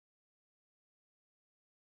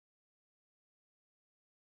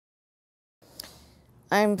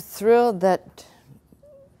I'm thrilled that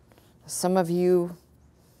some of you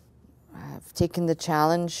have taken the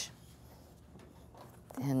challenge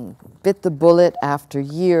and bit the bullet after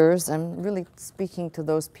years. I'm really speaking to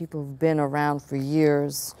those people who've been around for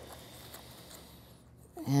years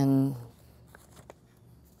and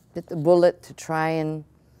bit the bullet to try and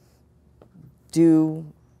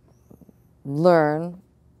learn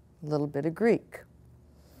a little bit of Greek.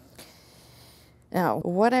 Now,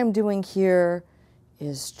 what I'm doing here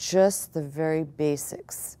is just the very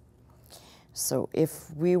basics. So if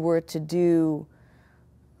we were to do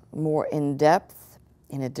more in depth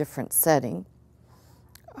in a different setting,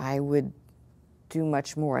 I would do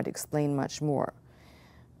much more. I'd explain much more.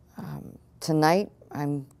 Tonight,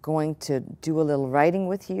 I'm going to do a little writing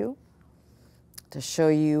with you to show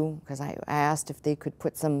you, because I asked if they could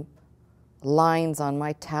put some lines on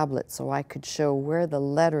my tablet so I could show where the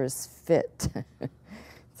letters fit.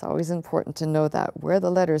 It's always important to know that, where the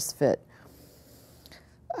letters fit.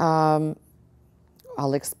 I'll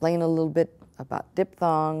explain a little bit about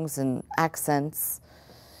diphthongs and accents.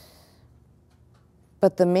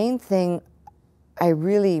 But the main thing, I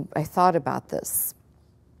thought about this.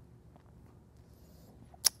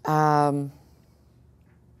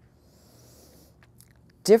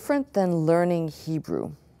 Different than learning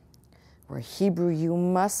Hebrew, where Hebrew you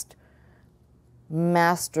must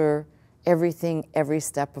master everything every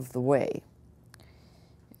step of the way.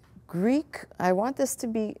 Greek, I want this to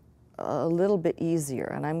be a little bit easier,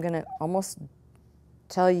 and I'm going to almost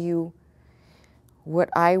tell you what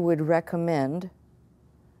I would recommend.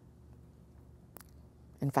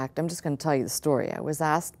 In fact, I'm just going to tell you the story. I was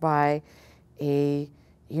asked by a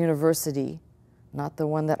university, not the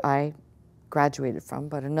one that I graduated from,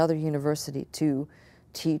 but another university, to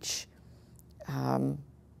teach an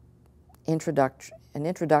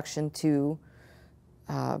introduction to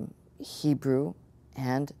Hebrew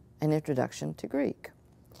and an introduction to Greek.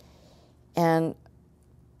 And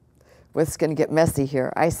what's going to get messy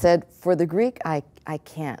here, I said for the Greek, I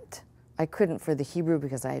can't. I couldn't for the Hebrew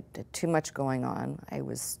because I had too much going on. I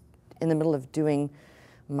was in the middle of doing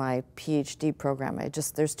my Ph.D. program.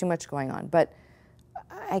 There's too much going on. But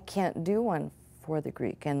I can't do one for the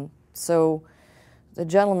Greek. And so the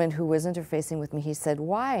gentleman who was interfacing with me, he said,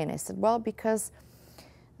 why? And I said, well, because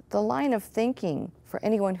the line of thinking for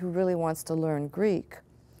anyone who really wants to learn Greek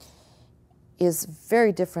is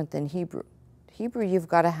very different than Hebrew. Hebrew, you've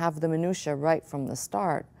got to have the minutiae right from the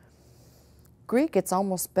start. Greek, it's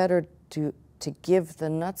almost better to give the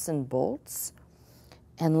nuts and bolts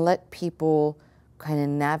and let people kind of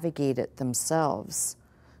navigate it themselves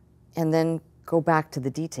and then go back to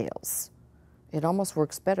the details. It almost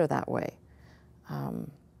works better that way.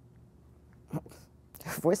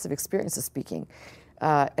 Voice of experience is speaking.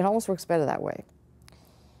 It almost works better that way.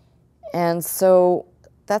 And so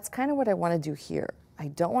that's kind of what I want to do here. I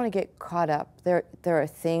don't want to get caught up. There are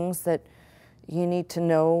things that you need to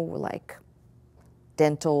know, like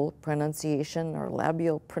dental pronunciation or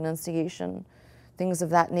labial pronunciation, things of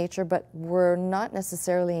that nature, but we're not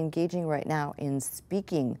necessarily engaging right now in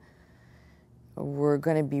speaking. We're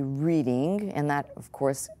going to be reading, and that, of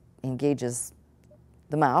course, engages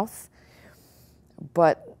the mouth,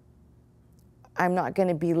 but I'm not going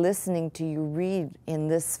to be listening to you read in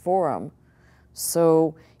this forum.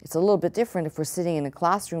 So it's a little bit different if we're sitting in a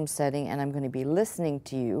classroom setting and I'm going to be listening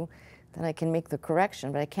to you, then I can make the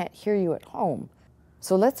correction, but I can't hear you at home.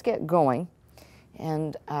 So let's get going,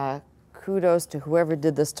 and kudos to whoever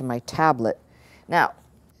did this to my tablet. Now,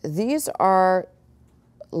 these are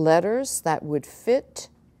letters that would fit.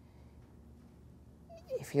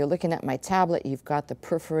 If you're looking at my tablet, you've got the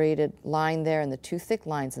perforated line there and the two thick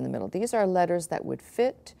lines in the middle. These are letters that would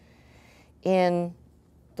fit in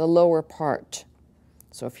the lower part.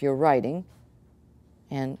 So if you're writing,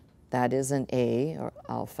 and that is an A or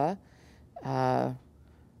alpha,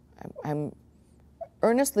 I'm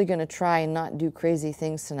earnestly going to try and not do crazy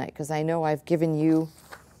things tonight, because I know I've given you,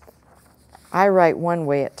 I write one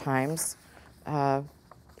way at times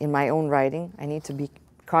in my own writing. I need to be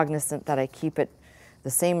cognizant that I keep it the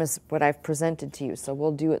same as what I've presented to you, so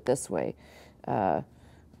we'll do it this way. I'm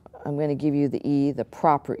going to give you the E, the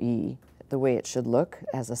proper E, the way it should look,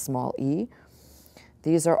 as a small e.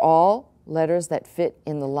 These are all letters that fit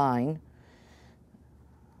in the line.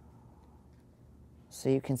 So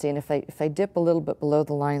you can see, and if I dip a little bit below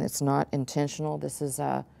the line, it's not intentional. This is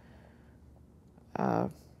a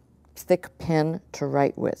thick pen to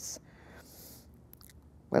write with.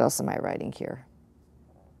 What else am I writing here?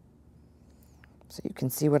 So you can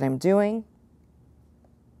see what I'm doing.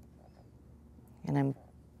 And I'm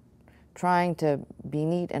trying to be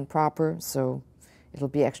neat and proper, so it'll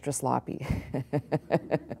be extra sloppy.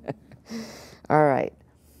 All right,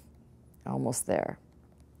 almost there.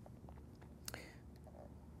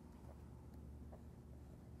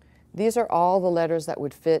 These are all the letters that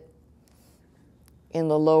would fit in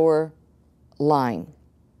the lower line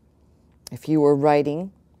if you were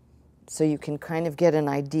writing, so you can kind of get an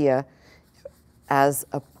idea as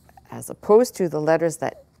opposed to the letters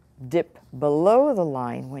that dip below the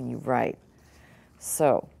line when you write.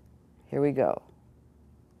 So here we go.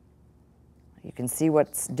 You can see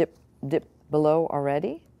what's dip below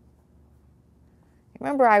already.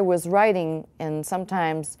 Remember, I was writing and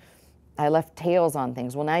sometimes I left tails on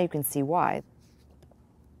things. Well, now you can see why.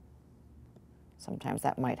 Sometimes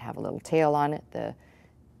that might have a little tail on it, the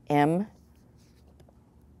M.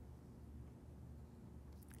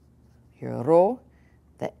 Your Ro,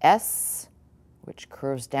 the S, which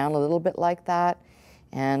curves down a little bit like that,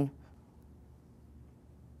 and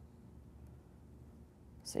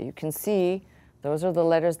so you can see those are the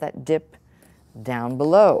letters that dip down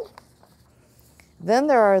below. Then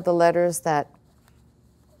there are the letters that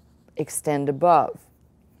extend above.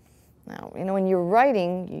 Now, you know, when you're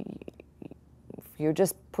writing, if you're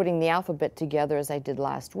just putting the alphabet together as I did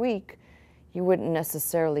last week, you wouldn't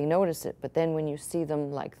necessarily notice it. But then when you see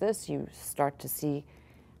them like this, you start to see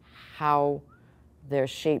how their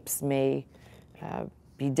shapes may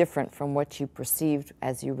be different from what you perceived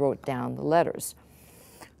as you wrote down the letters.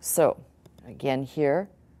 So, again here,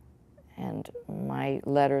 and my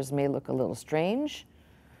letters may look a little strange,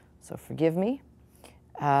 so forgive me.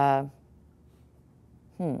 And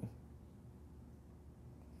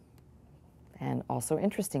also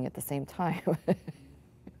interesting at the same time.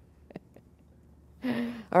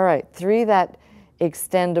 All right, 3 that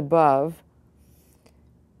extend above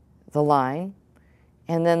the line,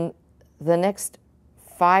 and then the next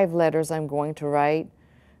 5 letters I'm going to write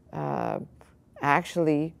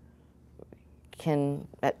actually can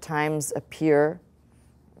at times appear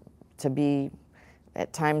to be,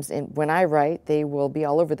 at times when I write, they will be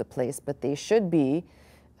all over the place, but they should be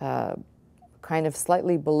kind of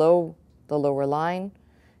slightly below the lower line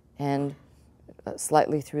and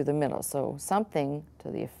slightly through the middle. So something to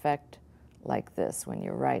the effect like this when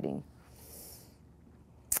you're writing.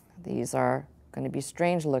 These are going to be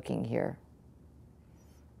strange looking here.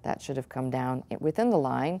 That should have come down within the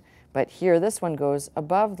line, but here this one goes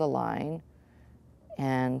above the line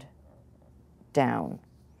and down.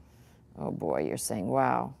 Oh boy, you're saying,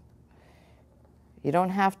 wow. You don't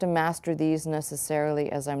have to master these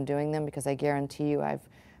necessarily as I'm doing them, because I guarantee you I've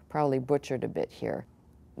probably butchered a bit here.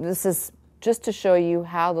 This is just to show you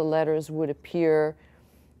how the letters would appear.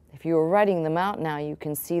 If you were writing them out now, you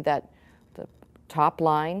can see that the top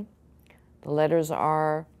line, the letters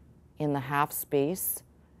are in the half space,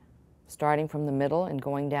 starting from the middle and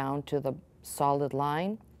going down to the solid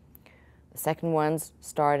line. The second ones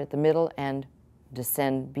start at the middle and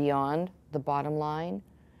descend beyond the bottom line.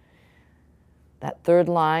 That third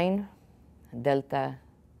line, delta,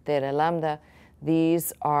 theta, lambda,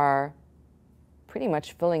 these are pretty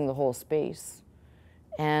much filling the whole space.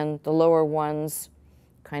 And the lower ones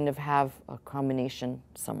kind of have a combination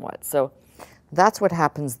somewhat. So that's what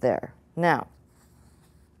happens there. Now,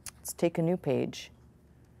 let's take a new page.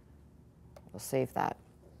 We'll save that.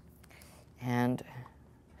 And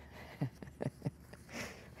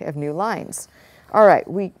we have new lines. All right,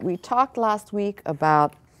 we talked last week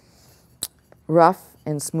about rough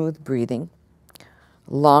and smooth breathing,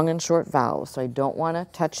 long and short vowels, so I don't want to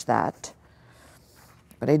touch that.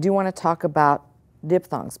 But I do want to talk about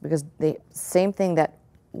diphthongs, because the same thing that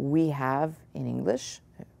we have in English,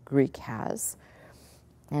 Greek has,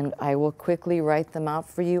 and I will quickly write them out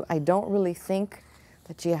for you. I don't really think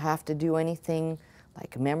that you have to do anything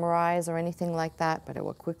like memorize or anything like that, but I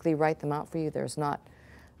will quickly write them out for you. There's not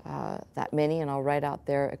that many, and I'll write out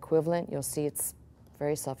their equivalent. You'll see it's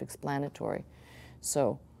very self-explanatory.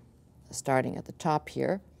 So starting at the top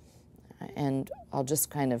here, and I'll just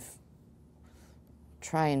kind of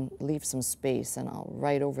try and leave some space, and I'll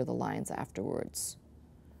write over the lines afterwards.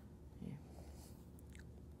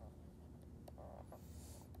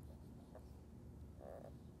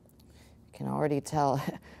 You can already tell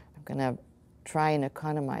I'm going to try and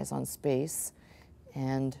economize on space,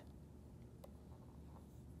 and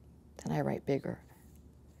then I write bigger.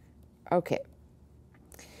 Okay,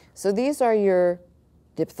 so these are your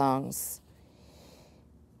diphthongs.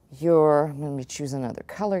 Let me choose another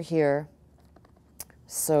color here.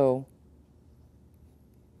 So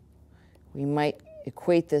we might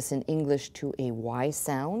equate this in English to a Y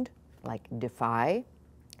sound, like defy.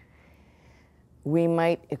 We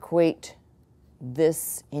might equate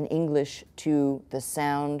this in English to the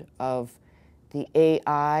sound of the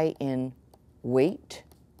AI in wait,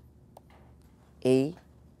 A.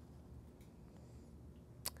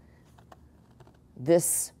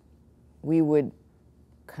 This we would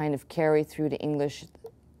kind of carry through to English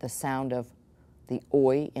the sound of the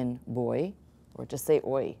oi in boy, or just say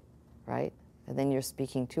oi, right? And then you're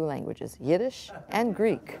speaking two languages, Yiddish and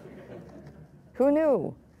Greek. Who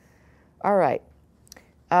knew? All right.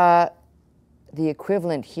 The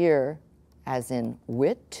equivalent here, as in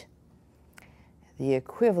wit. The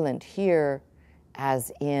equivalent here,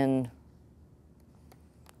 as in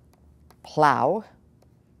plow.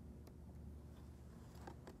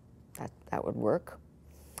 That would work.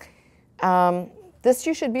 This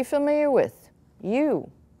you should be familiar with. You.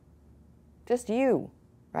 Just you,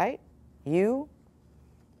 right? You.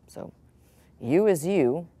 So you is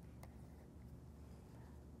you.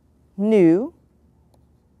 New.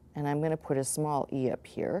 And I'm going to put a small e up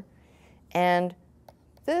here. And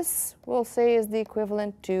this, we'll say, is the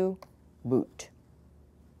equivalent to boot.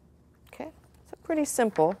 Okay? So pretty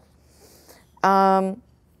simple. And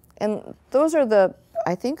those are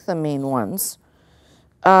I think the main ones.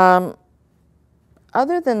 Other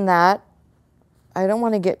than that, I don't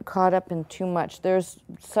want to get caught up in too much. There's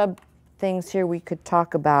sub things here we could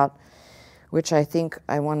talk about, which I think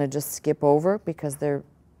I want to just skip over because they're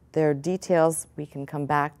details we can come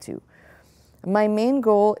back to. My main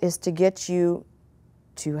goal is to get you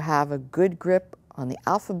to have a good grip on the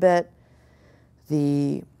alphabet,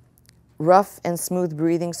 the rough and smooth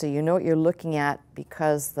breathing, so you know what you're looking at,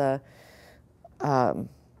 because that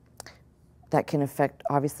can affect,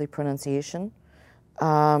 obviously, pronunciation,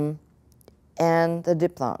 and the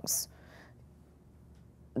diphthongs.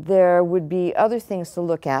 There would be other things to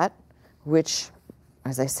look at, which,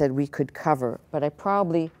 as I said, we could cover, but I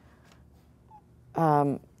probably,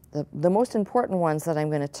 the most important ones that I'm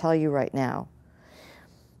going to tell you right now,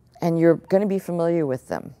 and you're going to be familiar with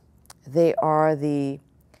them. They are the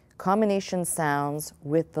combination sounds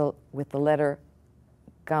with the letter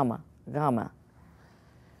gamma, gamma.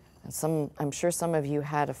 And I'm sure some of you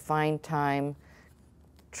had a fine time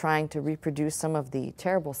trying to reproduce some of the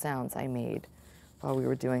terrible sounds I made while we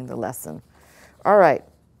were doing the lesson. All right,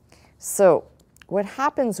 so what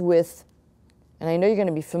happens with, and I know you're going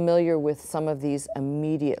to be familiar with some of these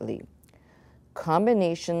immediately,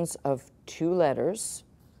 combinations of two letters.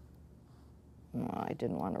 Oh, I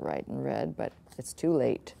didn't want to write in red, but it's too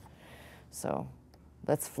late. So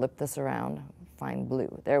let's flip this around, find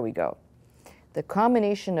blue. There we go. The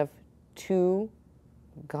combination of two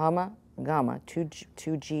gamma, gamma, two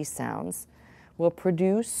G sounds will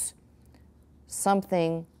produce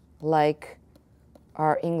something like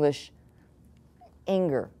our English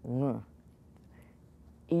anger.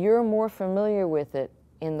 You're more familiar with it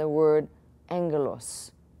in the word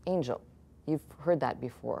angelos, angel. You've heard that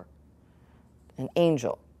before, an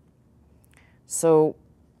angel. So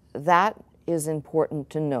that is important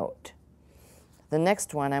to note. The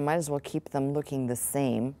next one, I might as well keep them looking the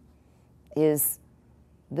same, is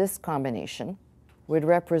this combination would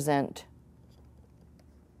represent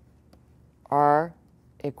our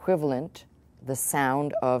equivalent, the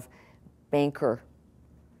sound of banker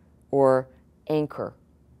or anchor.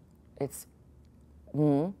 It's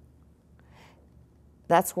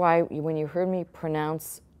That's why when you heard me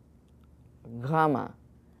pronounce gamma,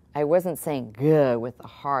 I wasn't saying g with a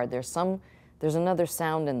hard. There's another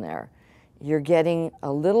sound in there. You're getting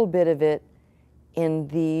a little bit of it in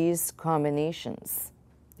these combinations.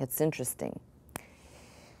 It's interesting.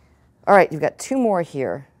 All right, you've got two more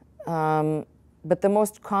here. But the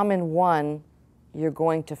most common one you're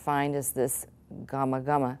going to find is this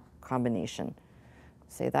gamma-gamma combination.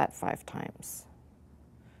 Say that 5 times.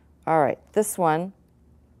 All right, this one,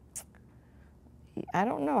 I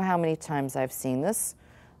don't know how many times I've seen this.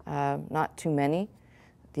 Not too many.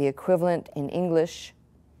 The equivalent in English,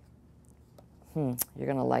 you're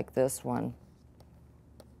going to like this one.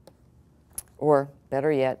 Or,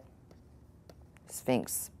 better yet,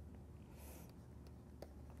 Sphinx.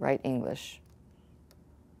 Right English.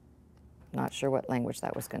 Not sure what language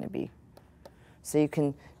that was going to be. So you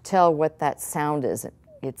can tell what that sound is.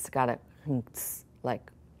 It's got a like.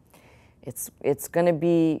 It's going to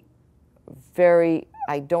be very.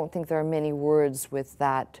 I don't think there are many words with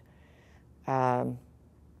that, to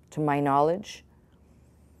my knowledge.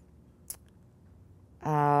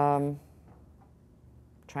 Trying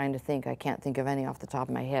to think. I can't think of any off the top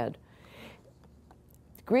of my head.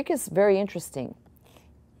 Greek is very interesting.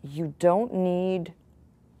 You don't need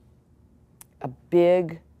a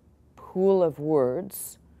big pool of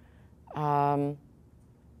words. If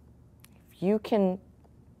you can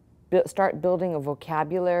start building a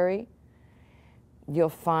vocabulary, you'll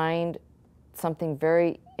find something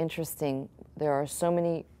very interesting. There are so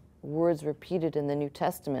many words repeated in the New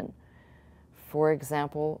Testament. For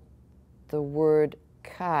example, the word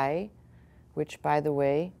kai, which, by the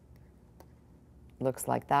way, looks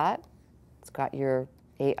like that. It's got your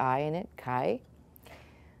AI in it, kai.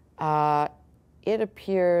 It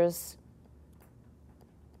appears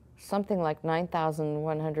something like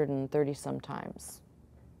 9,130 sometimes.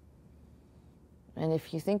 And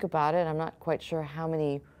if you think about it, I'm not quite sure how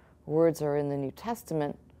many words are in the New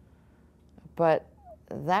Testament, but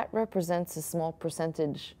that represents a small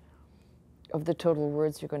percentage of the total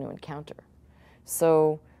words you're going to encounter.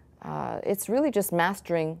 So it's really just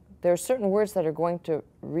mastering. There are certain words that are going to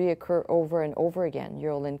reoccur over and over again.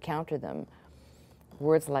 You'll encounter them.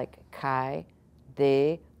 Words like kai,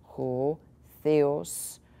 de, ho,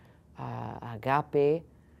 theos, agape.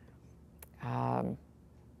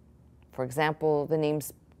 For example, the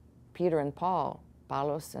names Peter and Paul,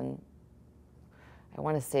 Paulos and I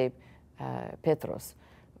want to say Petros,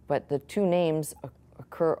 but the two names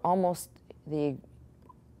occur almost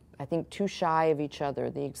I think too shy of each other,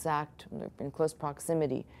 the exact, in close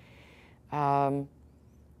proximity. In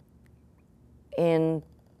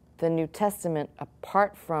the New Testament,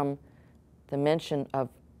 apart from the mention of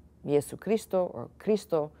Jesu Cristo or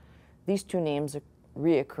Cristo, these two names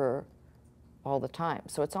reoccur all the time.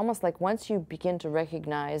 So it's almost like once you begin to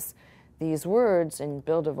recognize these words and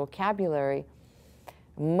build a vocabulary,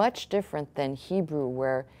 much different than Hebrew,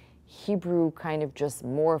 where Hebrew kind of just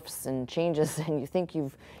morphs and changes and you think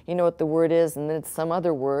you know what the word is and then it's some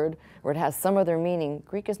other word or it has some other meaning.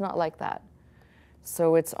 Greek is not like that.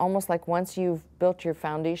 So it's almost like once you've built your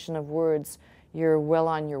foundation of words, you're well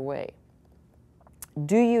on your way.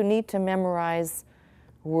 Do you need to memorize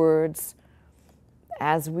words?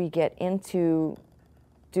 As we get into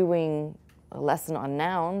doing a lesson on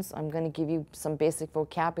nouns, I'm going to give you some basic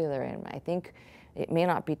vocabulary. And I think it may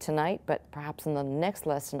not be tonight, but perhaps in the next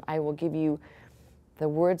lesson, I will give you the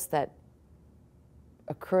words that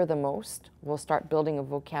occur the most. We'll start building a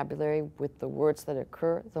vocabulary with the words that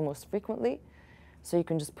occur the most frequently. So you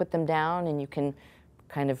can just put them down and you can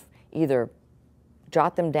kind of either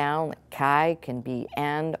jot them down, like kai can be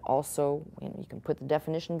and also, you can put the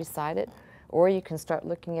definition beside it, or you can start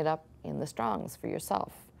looking it up in the Strongs for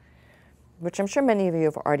yourself, which I'm sure many of you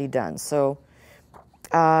have already done. So,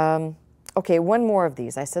 okay, one more of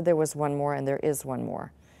these. I said there was one more, and there is one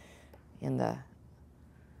more in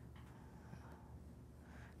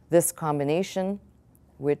this combination,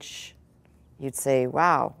 which you'd say,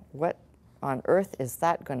 wow, what on earth is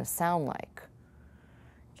that going to sound like?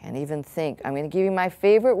 Can't even think. I'm going to give you my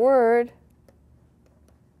favorite word,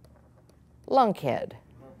 lunkhead,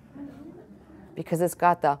 because it's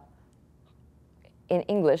got the, in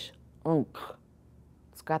English, unk.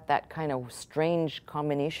 It's got that kind of strange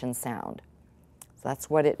combination sound. So that's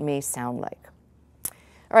what it may sound like.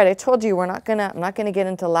 All right, I told you I'm not gonna get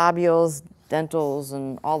into labials, dentals,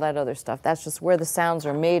 and all that other stuff. That's just where the sounds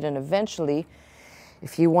are made, and eventually,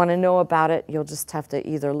 if you want to know about it, you'll just have to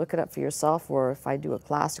either look it up for yourself, or if I do a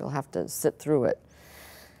class, you'll have to sit through it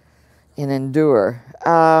and endure.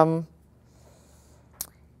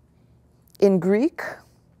 In Greek,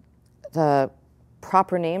 the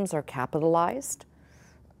proper names are capitalized.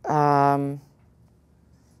 I'm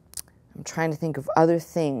trying to think of other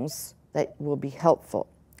things that will be helpful.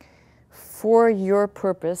 For your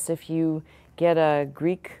purpose, if you get a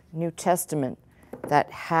Greek New Testament that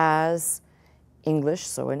has English,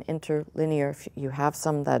 so an interlinear, if you have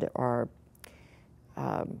some that are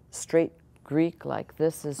straight Greek, like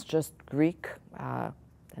this is just Greek,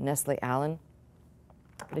 Nestle Allen.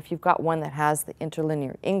 But if you've got one that has the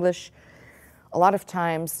interlinear English, a lot of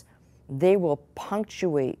times they will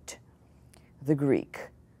punctuate the Greek.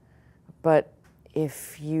 But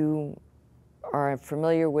if you are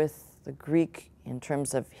familiar with the Greek in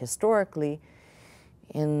terms of historically,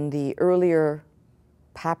 in the earlier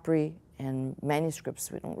papyri and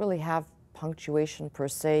manuscripts, we don't really have punctuation per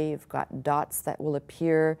se. You've got dots that will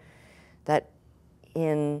appear that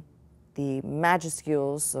in the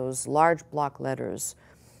majuscules, those large block letters,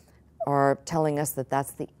 are telling us that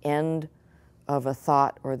that's the end of a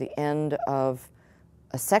thought or the end of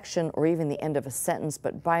a section or even the end of a sentence,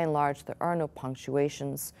 but by and large there are no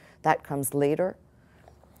punctuations. That comes later,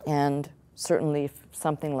 and certainly if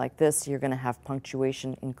something like this, you're going to have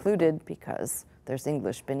punctuation included because there's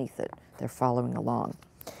English beneath it. They're following along.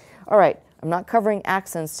 All right, I'm not covering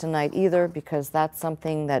accents tonight either because that's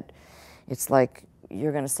something that it's like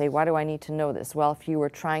you're going to say, why do I need to know this? Well, if you were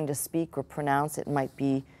trying to speak or pronounce, it might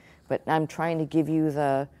be, but I'm trying to give you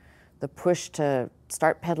the push to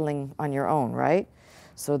start pedaling on your own, right?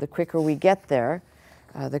 So the quicker we get there,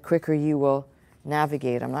 the quicker you will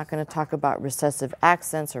navigate. I'm not going to talk about recessive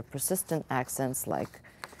accents or persistent accents like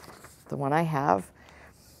the one I have.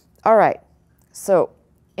 All right, so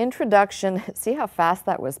introduction. See how fast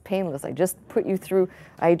that was? Painless. I just put you through,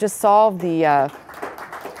 I just solved the,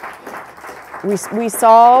 we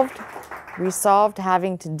solved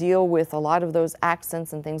having to deal with a lot of those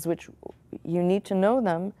accents and things, which you need to know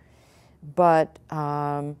them, but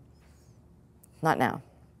not now.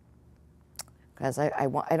 Because I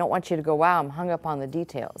don't want you to go, wow, I'm hung up on the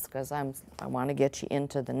details, because I want to get you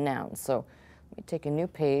into the nouns. So let me take a new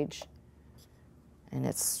page, and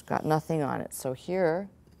it's got nothing on it. So here,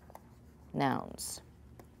 nouns.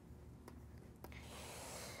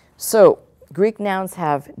 So Greek nouns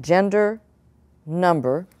have gender,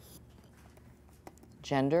 number,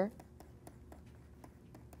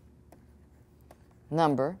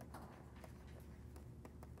 number,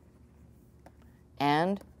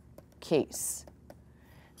 and case.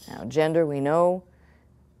 Now, gender, we know,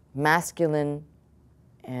 masculine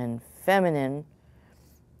and feminine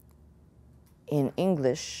in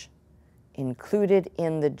English included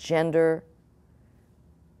in the gender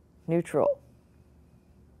neutral.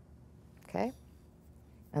 Okay?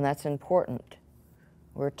 And that's important.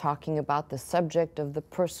 We're talking about the subject of the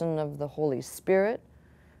person of the Holy Spirit,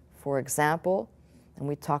 for example, and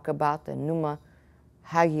we talk about the pneuma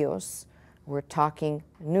hagios. We're talking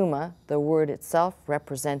pneuma, the word itself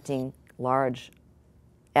representing large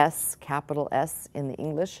S, capital S in the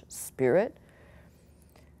English, spirit.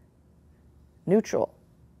 Neutral.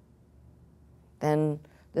 Then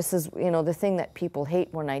this is, you know, the thing that people hate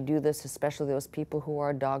when I do this, especially those people who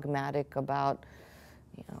are dogmatic about,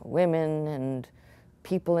 you know, women and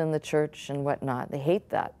people in the church and whatnot. They hate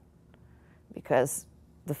that, because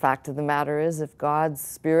the fact of the matter is, if God's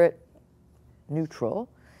spirit, neutral,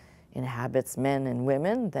 inhabits men and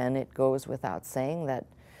women, then it goes without saying that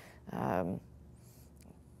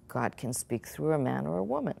God can speak through a man or a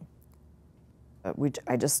woman.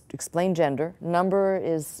 I just explained gender. Number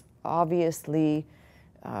is obviously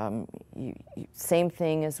same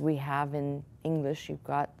thing as we have in English. You've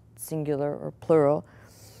got singular or plural,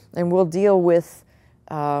 and we'll deal with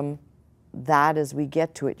that as we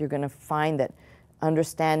get to it. You're going to find that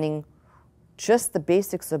understanding just the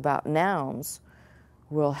basics about nouns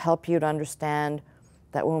will help you to understand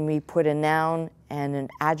that when we put a noun and an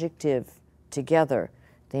adjective together,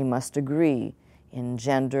 they must agree in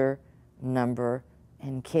gender, number,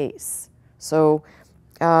 and case. So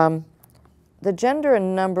the gender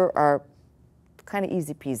and number are kind of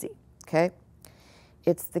easy peasy, okay?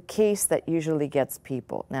 It's the case that usually gets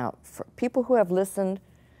people. Now, for people who have listened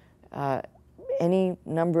any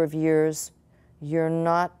number of years, you're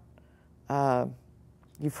not,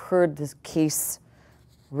 you've heard this case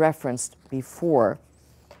referenced before.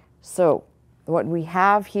 So what we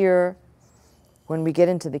have here when we get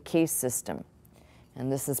into the case system, and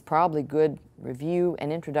this is probably good review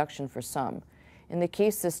and introduction for some. In the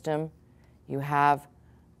case system, you have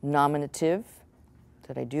nominative.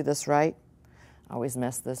 Did I do this right? I always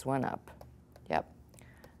mess this one up. Yep.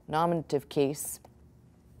 Nominative case.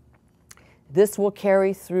 This will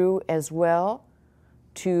carry through as well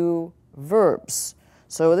to verbs.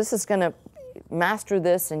 So this is going to master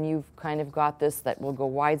this, and you've kind of got this that will go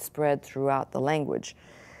widespread throughout the language.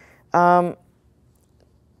 I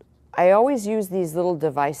always use these little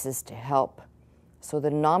devices to help. So the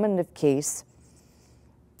nominative case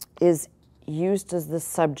is used as the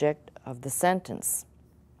subject of the sentence.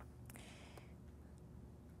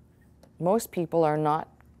 Most people are not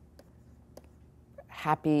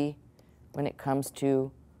happy when it comes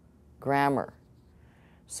to grammar.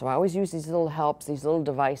 So I always use these little helps, these little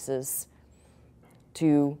devices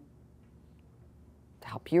to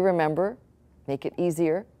help you remember, make it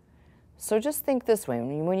easier. So just think this way.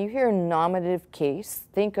 When you hear a nominative case,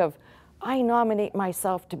 think of, I nominate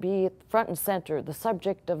myself to be at front and center, the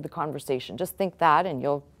subject of the conversation. Just think that, and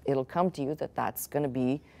it'll come to you that that's going to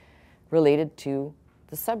be related to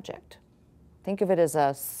the subject. Think of it as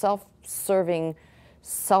a self-serving,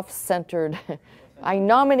 self-centered, I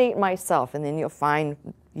nominate myself, and then you'll find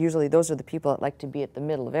usually those are the people that like to be at the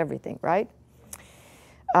middle of everything, right?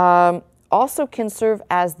 Also can serve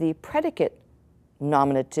as the predicate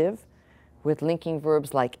nominative with linking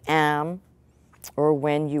verbs like am, or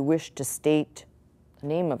when you wish to state the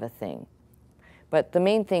name of a thing. But the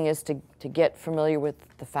main thing is to get familiar with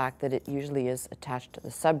the fact that it usually is attached to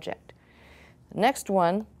the subject. The next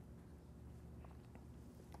one,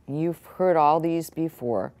 you've heard all these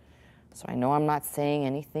before, so I know I'm not saying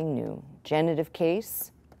anything new. Genitive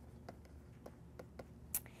case.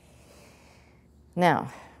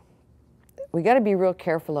 Now, we got to be real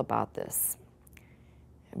careful about this.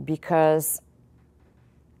 because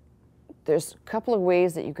there's a couple of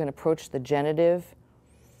ways that you can approach the genitive.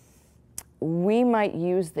 We might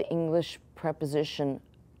use the English preposition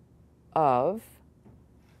of,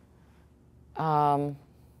 but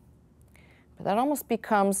that almost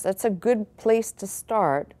becomes, that's a good place to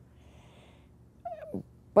start,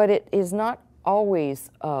 but it is not always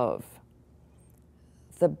of.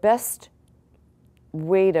 The best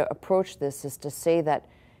way to approach this is to say that,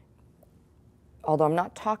 although I'm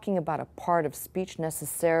not talking about a part of speech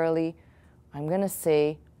necessarily, I'm going to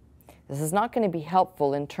say, this is not going to be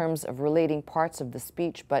helpful in terms of relating parts of the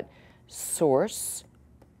speech, but source.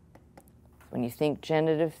 When you think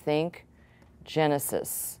genitive, think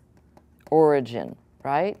genesis, origin,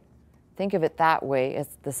 right? Think of it that way.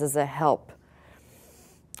 This is a help.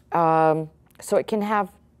 So it can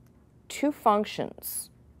have two functions.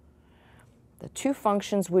 The two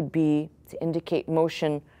functions would be to indicate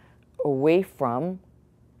motion away from,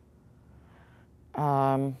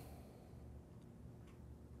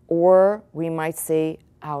 or we might say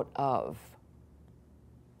out of.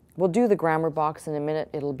 We'll do the grammar box in a minute.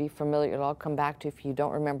 It'll be familiar. It'll all come back to, if you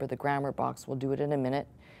don't remember the grammar box, we'll do it in a minute.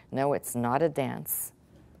 No, it's not a dance.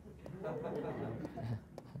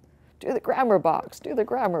 Do the grammar box. Do the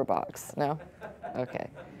grammar box. No? Okay.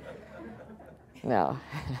 No.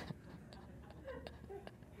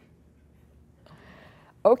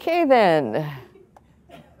 Okay, then.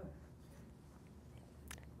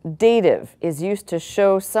 Dative is used to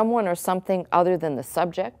show someone or something other than the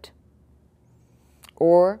subject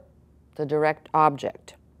or the direct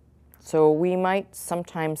object. So we might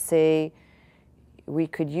sometimes say, we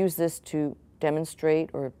could use this to demonstrate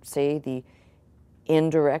or say the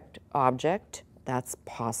indirect object. That's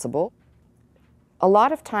possible. A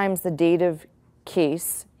lot of times the dative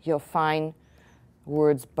case, you'll find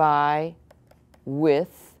words by,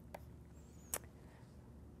 with,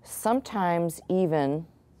 sometimes even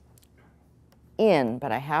in,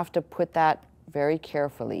 but I have to put that very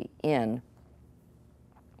carefully, in,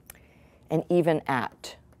 and even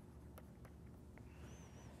at.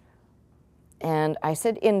 And I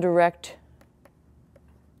said indirect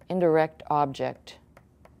object.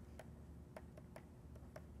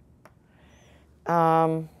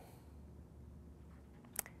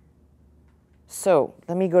 So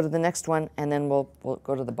let me go to the next one, and then we'll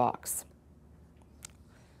go to the box,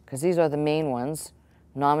 because these are the main ones: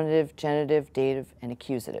 nominative, genitive, dative, and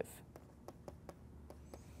accusative.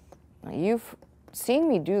 Now, you've seen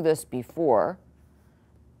me do this before.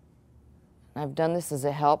 I've done this as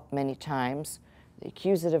a help many times. The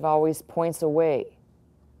accusative always points away,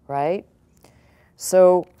 right?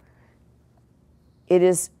 So it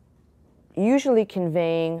is usually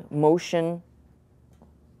conveying motion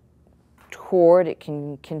toward. It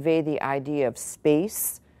can convey the idea of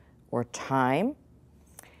space or time.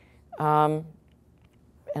 And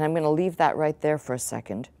I'm going to leave that right there for a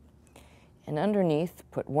second. And underneath,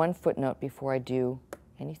 put one footnote before I do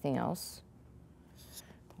anything else.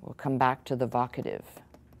 We'll come back to the vocative.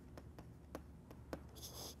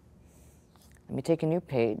 Let me take a new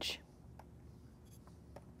page.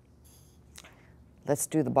 Let's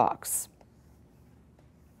do the box.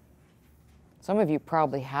 Some of you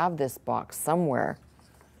probably have this box somewhere.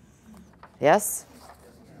 Yes?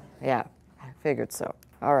 Yeah, I figured so.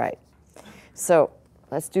 All right. So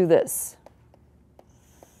let's do this.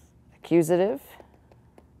 Accusative.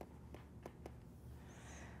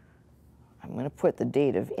 I'm going to put the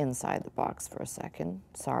dative inside the box for a second.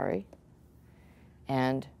 Sorry.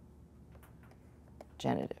 And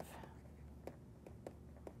genitive.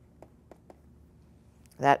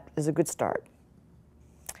 That is a good start.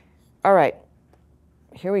 All right.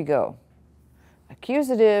 Here we go.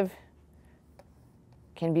 Accusative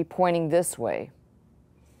can be pointing this way.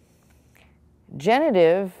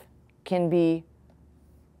 Genitive can be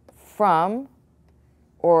from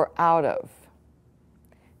or out of.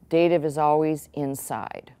 Dative is always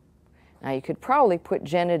inside. Now you could probably put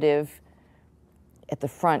genitive at the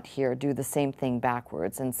front here, do the same thing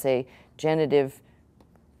backwards, and say genitive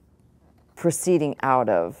proceeding out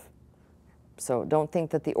of. So don't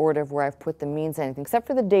think that the order of where I've put them means anything, except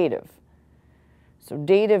for the dative. So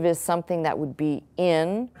dative is something that would be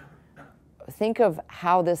in. Think of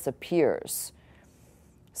how this appears.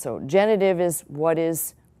 So genitive is what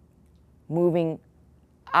is moving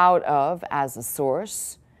out of as a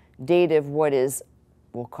source. Dative, what is,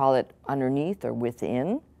 we'll call it underneath or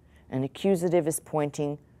within. And accusative is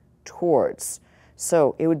pointing towards.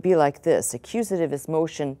 So it would be like this. Accusative is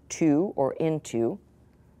motion to or into.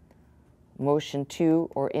 Motion to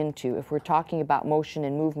or into. If we're talking about motion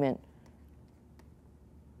and movement,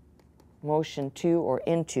 motion to or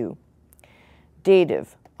into.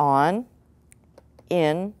 Dative, on,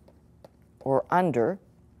 in, or under.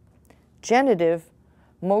 Genitive,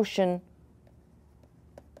 motion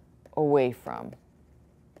away from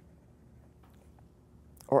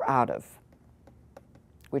or out of,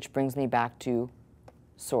 which brings me back to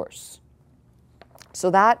source. So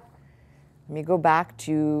that, let me go back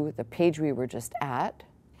to the page we were just at.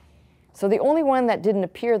 So the only one that didn't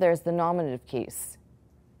appear there is the nominative case,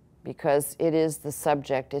 because it is the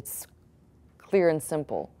subject. It's clear and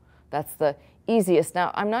simple. That's the easiest.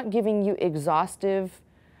 Now, I'm not giving you exhaustive.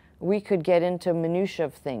 We could get into minutiae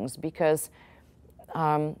of things because,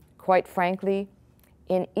 quite frankly,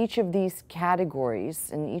 in each of these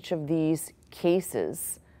categories, in each of these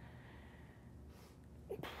cases,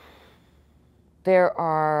 there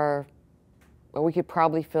are, well, we could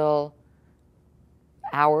probably fill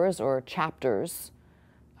hours or chapters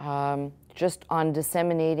just on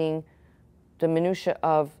disseminating the minutiae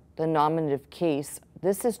of the nominative case.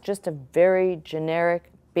 This is just a very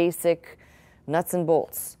generic, basic nuts and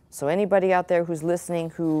bolts. So anybody out there who's listening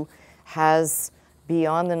who has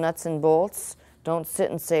beyond the nuts and bolts, don't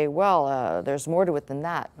sit and say, well, there's more to it than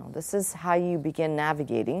that. No, this is how you begin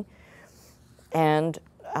navigating. And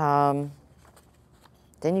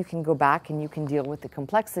then you can go back and you can deal with the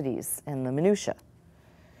complexities and the minutiae.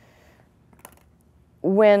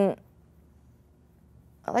 When,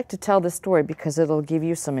 I like to tell this story because it'll give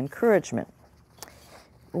you some encouragement.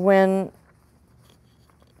 When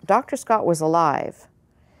Dr. Scott was alive,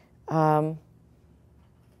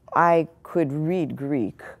 I could read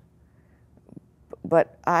Greek,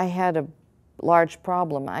 but I had a large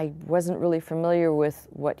problem. I wasn't really familiar with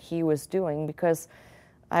what he was doing because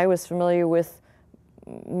I was familiar with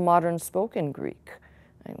modern spoken Greek.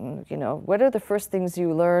 You know, what are the first things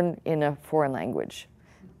you learn in a foreign language?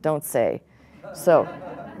 Don't say. So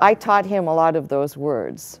I taught him a lot of those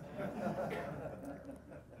words.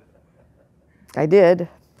 I did.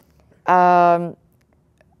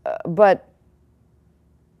 But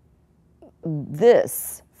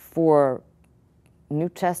this, for New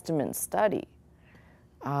Testament study,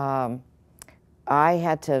 I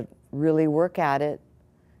had to really work at it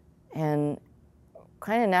and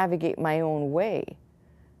kind of navigate my own way.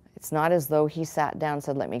 It's not as though he sat down and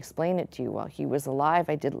said, let me explain it to you. While he was alive,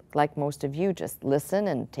 I did, like most of you, just listen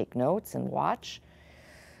and take notes and watch.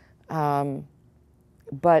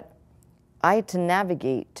 But I had to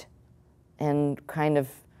navigate and kind of,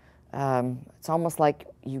 it's almost like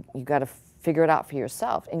you got to figure it out for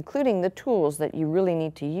yourself, including the tools that you really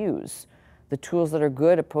need to use, the tools that are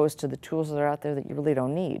good opposed to the tools that are out there that you really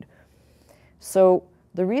don't need. So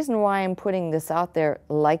the reason why I'm putting this out there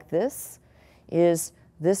like this is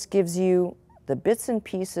this gives you the bits and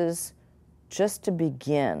pieces just to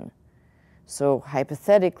begin. So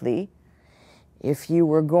hypothetically, if you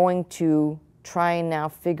were going to try and now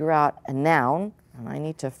figure out a noun, and I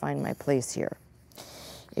need to find my place here.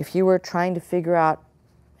 If you were trying to figure out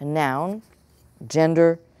a noun,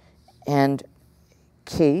 gender, and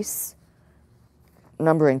case,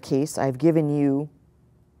 number and case, I've given you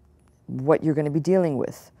what you're going to be dealing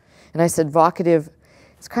with. And I said vocative,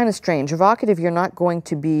 it's kind of strange. Vocative, you're not going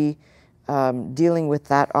to be dealing with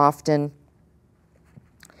that often.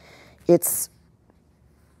 It's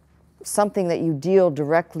something that you deal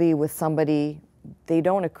directly with somebody. They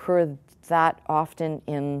don't occur that often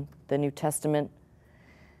in the New Testament.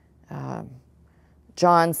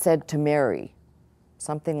 John said to Mary,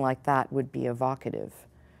 something like that would be a vocative.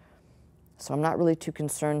 So I'm not really too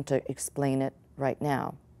concerned to explain it right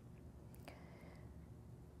now.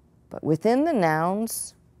 But within the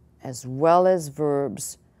nouns, as well as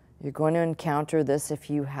verbs, you're going to encounter this if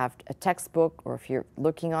you have a textbook or if you're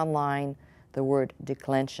looking online, the word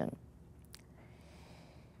declension.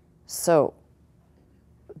 So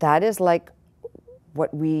that is like what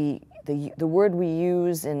the word we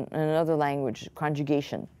use in another language,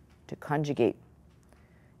 conjugation, to conjugate,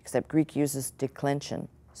 except Greek uses declension.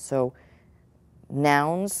 So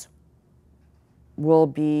nouns will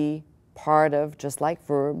be part of, just like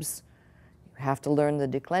verbs, you have to learn the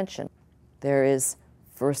declension. There is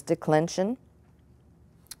first declension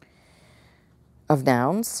of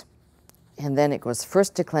nouns, and then it goes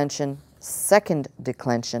first declension, second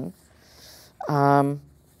declension, and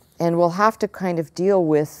we'll have to kind of deal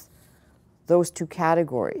with those two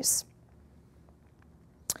categories.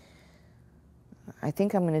 I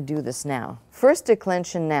think I'm going to do this now. First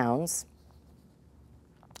declension nouns,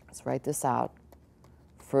 let's write this out.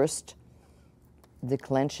 First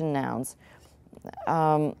declension nouns.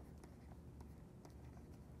 And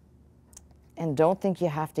don't think you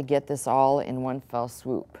have to get this all in one fell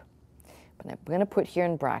swoop. But I'm going to put here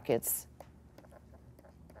in brackets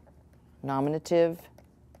nominative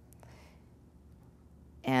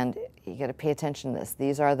And you got to pay attention to this.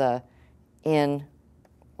 These are the in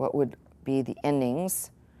what would be the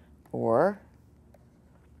endings or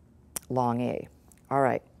long A. All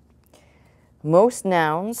right. Most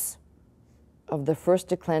nouns of the first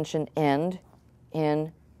declension end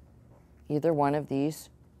in either one of these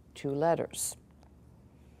two letters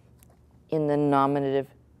in the nominative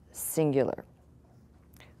singular.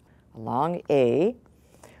 Long A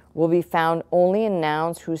will be found only in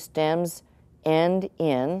nouns whose stems end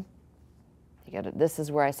in, this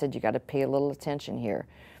is where I said you got to pay a little attention here,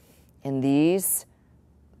 in these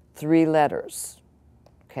three letters.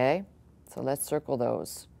 Okay? So let's circle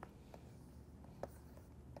those.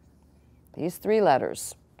 These three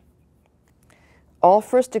letters. All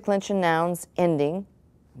first declension nouns ending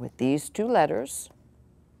with these two letters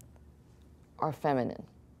are feminine.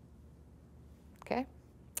 Okay?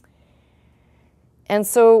 And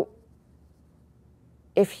so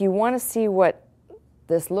if you want to see what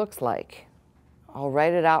this looks like, I'll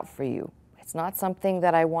write it out for you. It's not something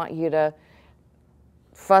that I want you to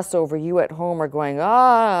fuss over. You at home are going,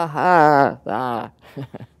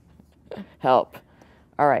 help.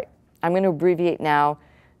 All right, I'm going to abbreviate now.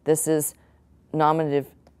 This is nominative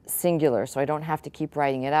singular, so I don't have to keep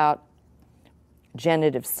writing it out.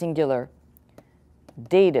 Genitive singular,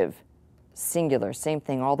 dative singular, same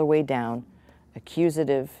thing all the way down.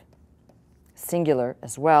 Accusative singular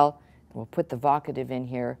as well. And we'll put the vocative in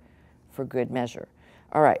here for good measure.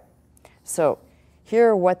 All right, so here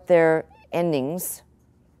are what their endings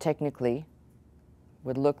technically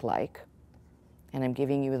would look like. And I'm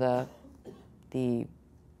giving you the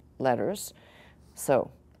letters.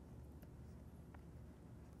 So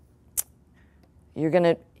you're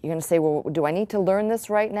gonna say, well, do I need to learn this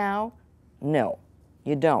right now? No,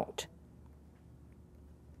 you don't.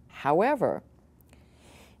 However,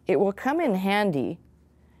 it will come in handy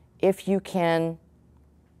if you can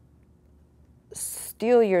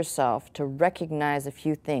steel yourself to recognize a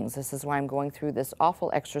few things. This is why I'm going through this awful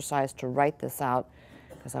exercise to write this out,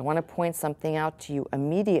 because I want to point something out to you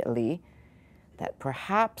immediately that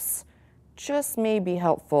perhaps just may be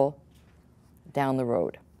helpful down the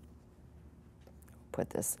road. Put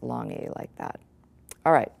this long A like that.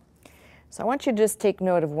 All right, so I want you to just take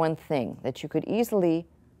note of one thing that you could easily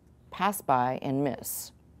pass by and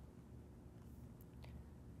miss.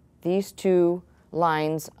 These two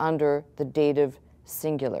lines under the dative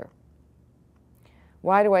singular.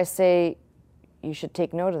 Why do I say you should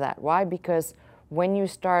take note of that? Why? Because when you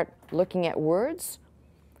start looking at words,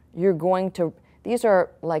 you're going to, these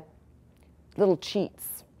are like little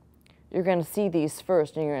cheats. You're going to see these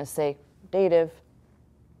first and you're going to say dative.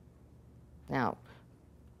 Now,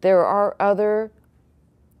 there are other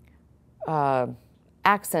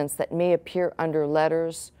accents that may appear under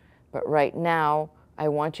letters, but right now I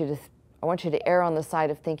want you to err on the side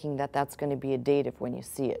of thinking that that's going to be a dative when you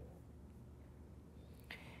see it.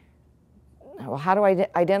 Well, how do I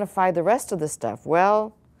identify the rest of the stuff?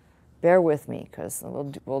 Well, bear with me, because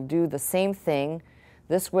we'll do the same thing.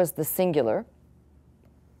 This was the singular.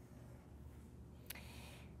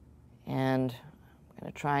 And I'm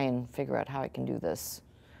going to try and figure out how I can do this.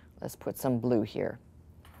 Let's put some blue here.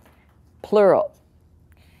 Plural.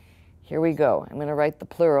 Here we go. I'm going to write the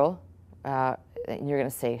plural. And you're going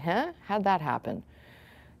to say, huh? How'd that happen?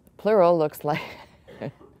 Plural looks like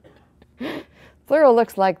plural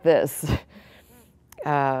looks like this.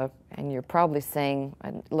 And you're probably saying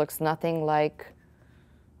it looks nothing like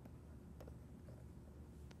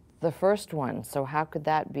the first one. So how could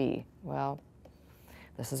that be? Well,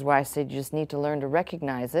 this is why I said you just need to learn to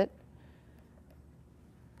recognize it.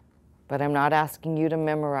 But I'm not asking you to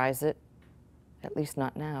memorize it, at least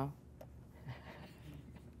not now.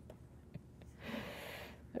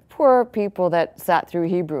 Poor people that sat through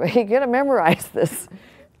Hebrew, you gotta memorize this.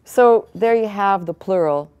 So there you have the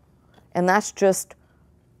plural, and that's just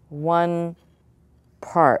one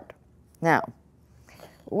part. Now,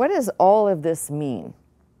 what does all of this mean?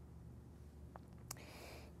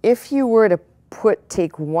 If you were to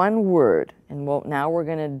take one word, and now we're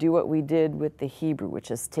going to do what we did with the Hebrew,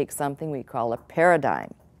 which is take something we call a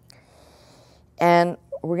paradigm. And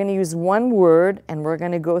we're going to use one word, and we're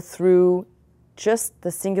going to go through just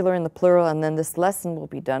the singular and the plural, and then this lesson will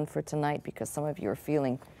be done for tonight because some of you are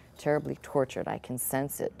feeling terribly tortured. I can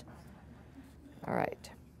sense it. All right.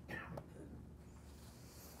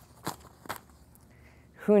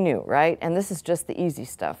 Who knew, right? And this is just the easy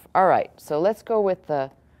stuff. All right, so let's go with the,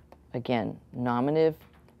 again, nominative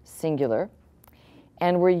singular.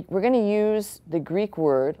 And we're going to use the Greek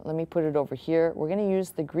word. Let me put it over here. We're going to use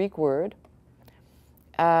the Greek word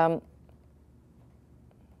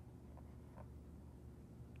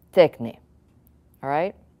techne. all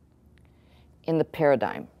right, in the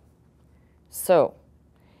paradigm. So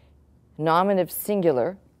nominative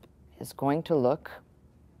singular is going to look,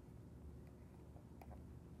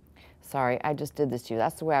 sorry, I just did this to you.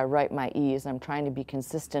 That's the way I write my E's. I'm trying to be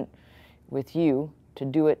consistent with you to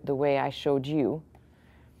do it the way I showed you.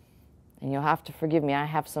 And you'll have to forgive me. I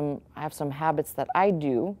have some habits that I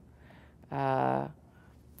do. I've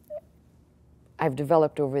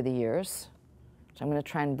developed over the years. So I'm going to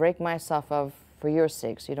try and break myself of for your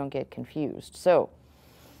sake so you don't get confused. So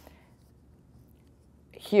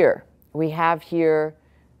here, we have here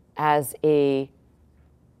as a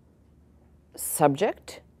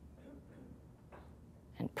subject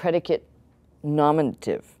and predicate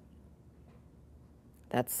nominative.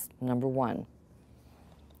 That's number one.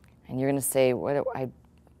 And you're going to say,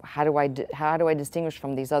 how do I distinguish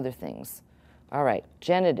from these other things? All right,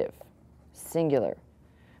 genitive, singular.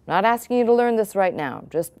 I'm not asking you to learn this right now. I'm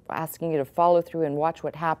just asking you to follow through and watch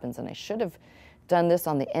what happens. And I should have done this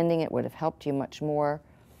on the ending. It would have helped you much more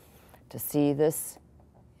to see this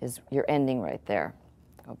is your ending right there.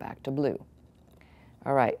 Go back to blue.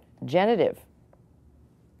 All right, genitive.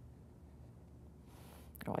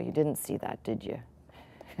 Oh, you didn't see that, did you?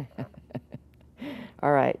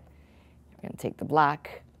 All right. We're going to take the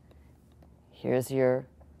black. Here's your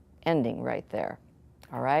ending right there.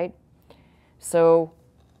 All right? So,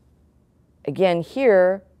 again,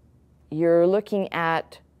 here, you're looking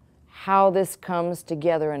at how this comes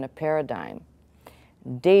together in a paradigm.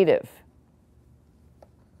 Dative.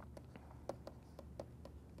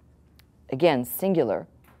 Again, singular.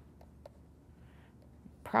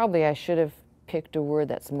 Probably I should have picked a word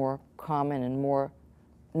that's more common and more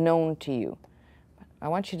known to you. I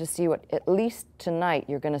want you to see what, at least tonight,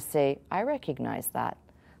 you're going to say, I recognize that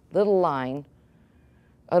little line.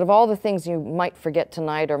 Out of all the things you might forget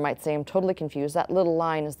tonight or might say, I'm totally confused, that little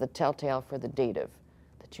line is the telltale for the dative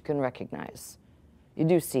that you can recognize. You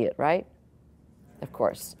do see it, right? Of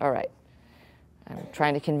course. All right. I'm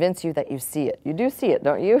trying to convince you that you see it. You do see it,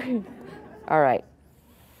 don't you? All right.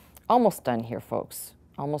 Almost done here, folks.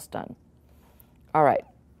 Almost done. All right.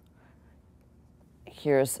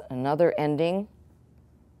 Here's another ending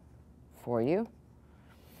for you.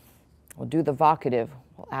 We'll do the vocative.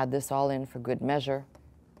 We'll add this all in for good measure.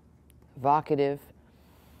 Vocative.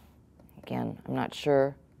 Again, I'm not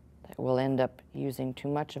sure that we'll end up using too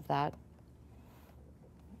much of that.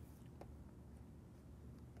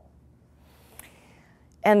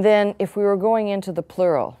 And then if we were going into the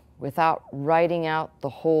plural without writing out the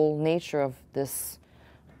whole nature of this,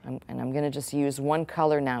 and I'm going to just use one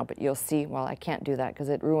color now, but you'll see, well, I can't do that because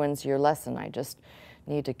it ruins your lesson. I just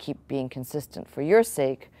need to keep being consistent. For your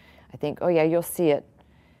sake, I think, oh yeah, you'll see it.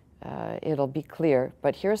 It'll be clear.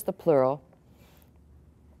 But here's the plural.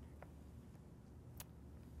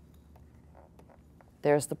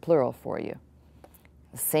 There's the plural for you.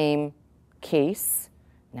 The same case.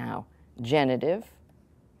 Now, genitive.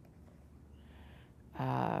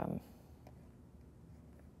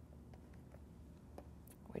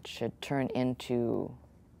 Which should turn into,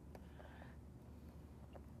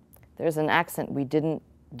 there's an accent we didn't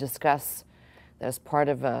discuss that's part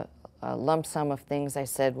of a lump sum of things I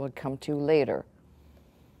said would come to later.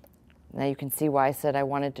 Now you can see why I said I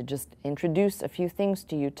wanted to just introduce a few things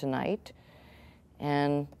to you tonight,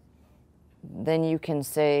 and then you can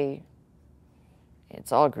say,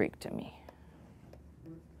 it's all Greek to me.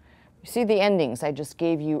 You see the endings I just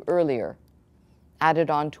gave you earlier, added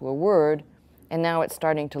on to a word, and now it's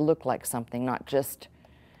starting to look like something, not just.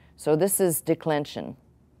 So this is declension,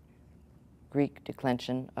 Greek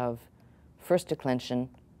declension of, first declension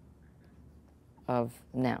of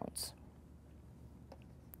nouns.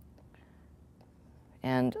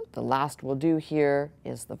 And the last we'll do here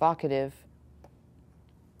is the vocative.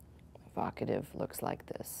 Vocative looks like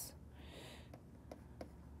this.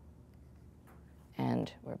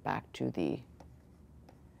 And we're back to the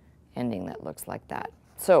ending that looks like that.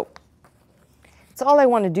 So that's all I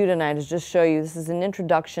want to do tonight is just show you this is an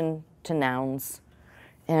introduction to nouns.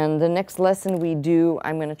 And the next lesson we do,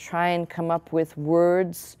 I'm going to try and come up with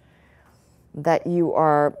words that you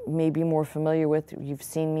are maybe more familiar with. You've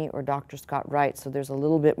seen me or Dr. Scott write, so there's a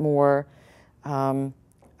little bit more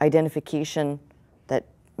identification that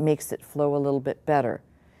makes it flow a little bit better.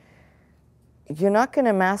 You're not going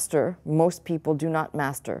to master, most people do not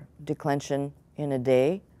master declension in a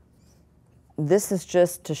day. This is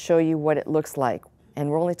just to show you what it looks like. And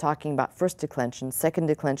we're only talking about first declension. Second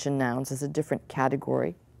declension nouns is a different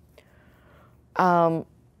category. The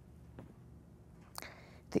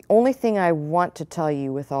only thing I want to tell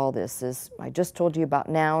you with all this is I just told you about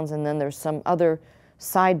nouns, and then there's some other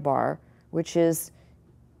sidebar, which is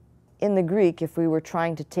in the Greek, if we were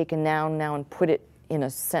trying to take a noun now and put it in a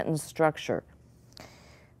sentence structure,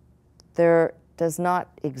 there does not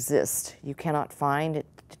exist. You cannot find it.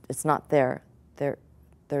 It's not there.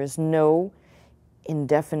 There is no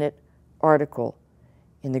indefinite article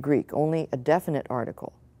in the Greek, only a definite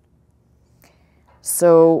article.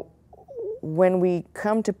 So when we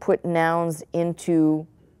come to put nouns into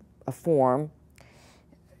a form,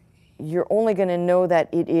 you're only going to know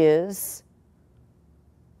that it is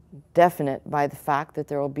definite by the fact that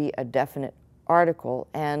there will be a definite article,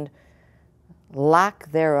 and lack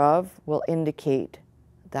thereof will indicate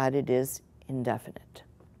that it is indefinite.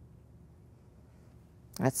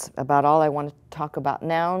 That's about all I want to talk about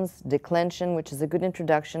nouns. Declension, which is a good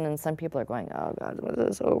introduction, and some people are going, oh God, is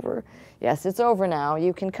this over? Yes, it's over now.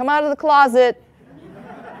 You can come out of the closet.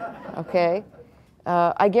 Okay?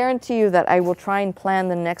 I guarantee you that I will try and plan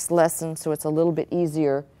the next lesson so it's a little bit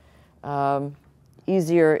easier,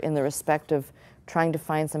 easier in the respect of trying to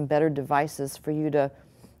find some better devices for you to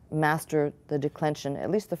master the declension,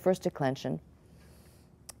 at least the first declension.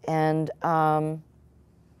 And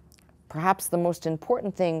perhaps the most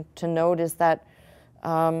important thing to note is that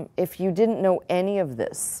if you didn't know any of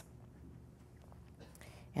this,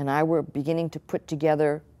 and I were beginning to put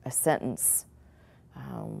together a sentence,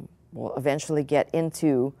 we'll eventually get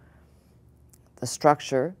into the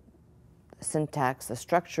structure, the syntax, the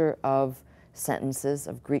structure of sentences,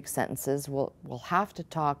 of Greek sentences. We'll have to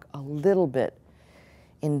talk a little bit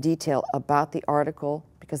in detail about the article,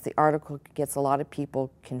 because the article gets a lot of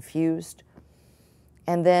people confused.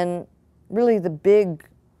 And then really the big,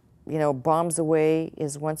 bombs away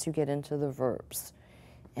is once you get into the verbs.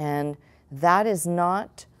 And that is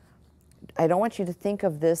not, I don't want you to think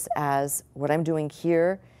of this as what I'm doing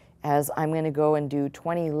here, as I'm going to go and do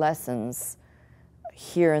 20 lessons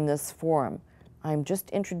here in this forum. I'm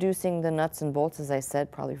just introducing the nuts and bolts, as I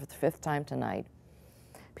said, probably for the 5th time tonight.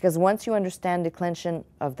 Because once you understand declension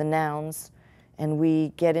of the nouns and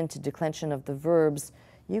we get into declension of the verbs,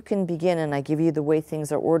 you can begin, and I give you the way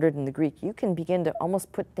things are ordered in the Greek, you can begin to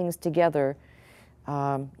almost put things together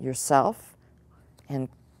yourself. And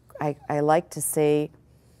I like to say,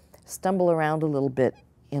 stumble around a little bit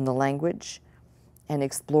in the language and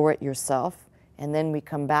explore it yourself. And then we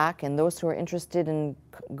come back, and those who are interested in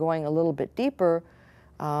going a little bit deeper,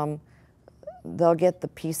 they'll get the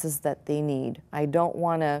pieces that they need. I don't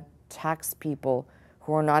want to tax people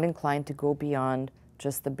who are not inclined to go beyond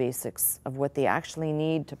just the basics of what they actually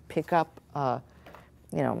need to pick up.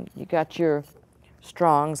 You got your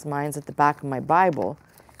Strong's, mine's at the back of my Bible,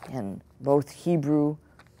 and both Hebrew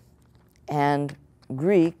and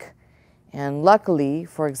Greek. And luckily,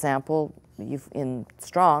 for example, in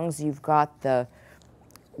Strong's, you've got the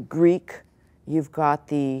Greek, you've got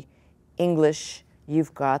the English,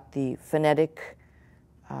 you've got the phonetic,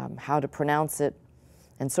 how to pronounce it,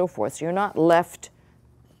 and so forth. So you're not left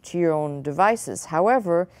to your own devices.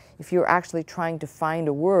 However, if you're actually trying to find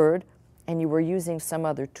a word and you were using some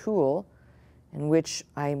other tool, in which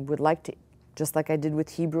I would like to, just like I did with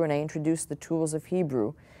Hebrew, and I introduced the tools of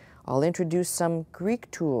Hebrew, I'll introduce some Greek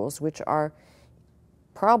tools which are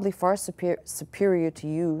probably far superior to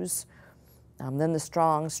use than the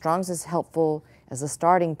Strong's. Strong's is helpful as a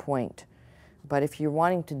starting point. But if you're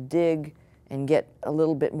wanting to dig and get a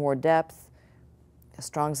little bit more depth,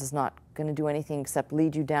 Strong's is not going to do anything except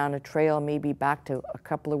lead you down a trail, maybe back to a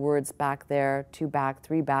couple of words back there, 2 back,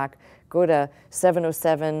 3 back, go to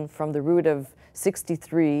 707 from the root of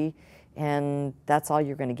 63, and that's all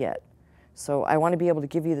you're going to get. So I want to be able to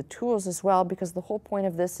give you the tools as well, because the whole point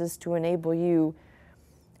of this is to enable you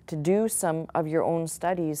to do some of your own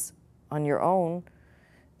studies on your own,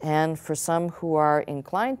 and for some who are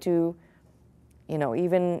inclined to,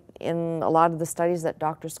 even in a lot of the studies that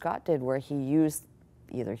Dr. Scott did, where he used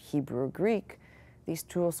either Hebrew or Greek, these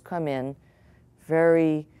tools come in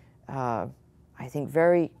very, I think,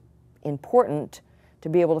 very important to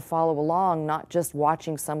be able to follow along, not just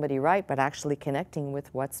watching somebody write, but actually connecting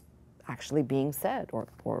with what's actually being said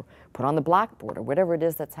or put on the blackboard or whatever it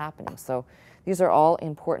is that's happening. So these are all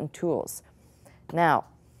important tools. Now,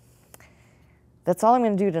 that's all I'm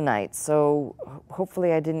going to do tonight. So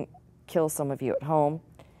hopefully I didn't kill some of you at home.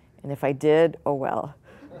 And if I did, oh well.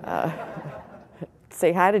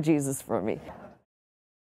 Say hi to Jesus for me.